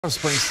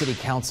Springs City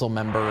Council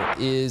member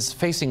is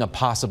facing a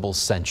possible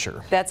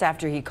censure. That's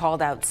after he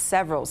called out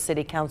several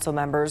city council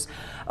members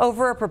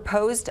over a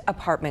proposed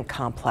apartment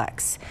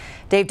complex.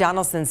 Dave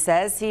Donaldson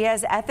says he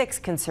has ethics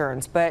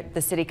concerns, but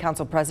the city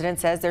council president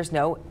says there's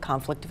no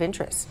conflict of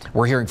interest.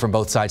 We're hearing from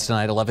both sides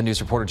tonight. 11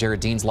 News reporter Jared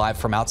Dean's live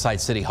from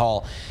outside City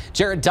Hall.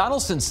 Jared,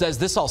 Donaldson says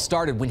this all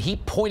started when he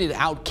pointed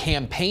out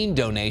campaign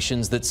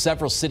donations that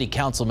several city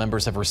council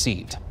members have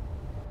received.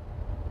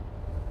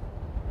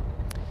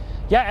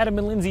 Yeah, Adam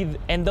and Lindsay,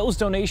 and those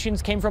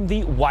donations came from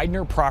the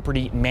Widener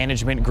Property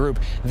Management Group.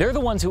 They're the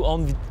ones who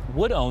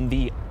would own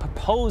the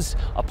proposed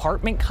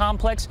apartment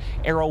complex,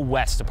 Arrow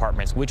West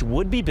Apartments, which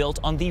would be built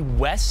on the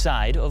west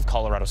side of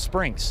Colorado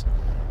Springs.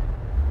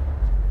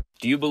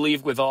 Do you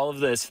believe with all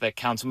of this that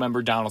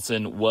Councilmember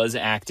Donaldson was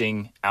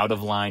acting out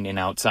of line and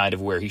outside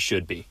of where he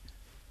should be?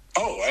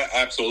 Oh,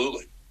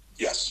 absolutely.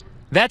 Yes.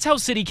 That's how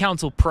City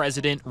Council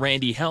President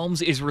Randy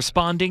Helms is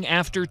responding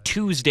after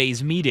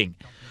Tuesday's meeting,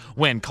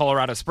 when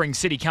Colorado Springs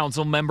City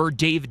Council member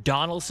Dave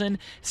Donaldson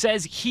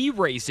says he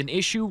raised an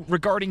issue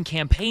regarding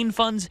campaign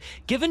funds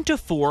given to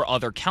 4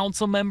 other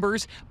council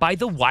members by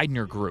the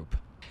Widener Group.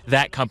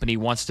 That company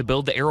wants to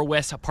build the Arrow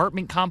West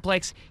apartment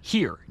complex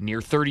here near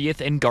 30th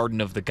and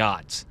Garden of the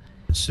Gods.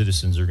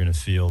 Citizens are going to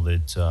feel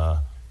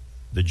that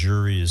the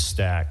jury is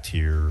stacked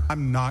here.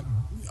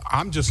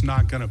 I'm just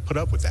not going to put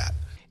up with that.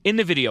 In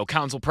the video,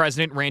 Council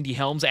President Randy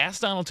Helms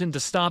asked Donaldson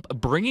to stop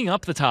bringing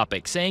up the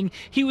topic, saying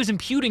he was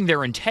imputing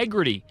their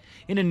integrity.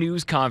 In a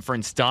news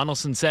conference,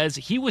 Donaldson says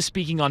he was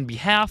speaking on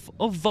behalf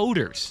of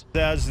voters.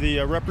 As the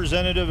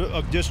representative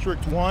of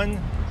District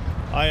 1,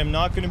 I am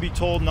not going to be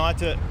told not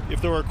to. If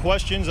there are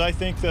questions I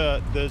think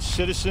the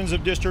citizens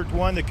of District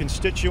 1, the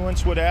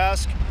constituents would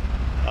ask,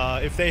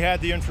 if they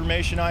had the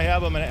information I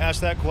have, I'm going to ask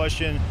that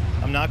question.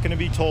 I'm not going to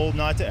be told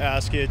not to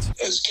ask it.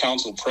 As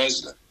council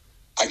president,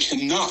 I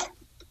cannot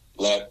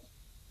let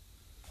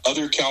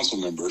other council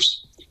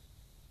members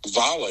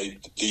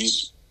violate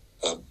these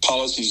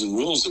policies and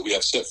rules that we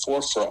have set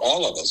forth for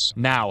all of us.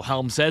 Now,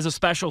 Helms says a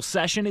special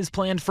session is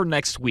planned for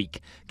next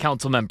week.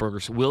 Council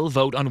members will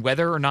vote on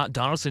whether or not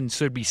Donaldson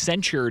should be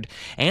censured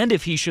and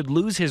if he should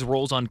lose his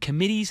roles on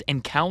committees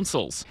and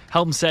councils.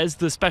 Helms says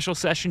the special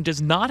session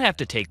does not have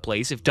to take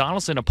place if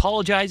Donaldson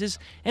apologizes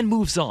and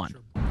moves on.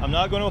 I'm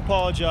not going to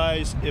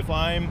apologize if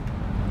I'm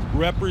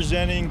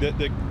representing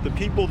the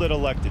people that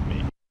elected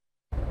me.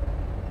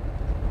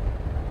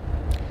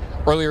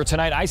 Earlier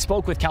tonight, I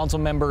spoke with council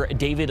member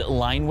David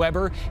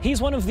Lineweber.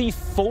 He's one of the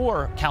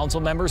 4 council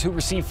members who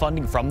receive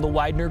funding from the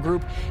Widener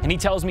Group, and he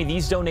tells me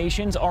these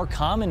donations are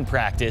common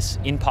practice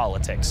in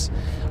politics.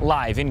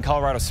 Live in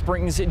Colorado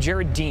Springs,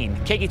 Jared Dean,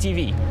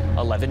 KKTV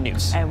 11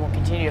 News. And we'll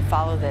continue to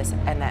follow this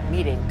and that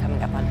meeting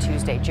coming up on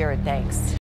Tuesday. Jared, thanks.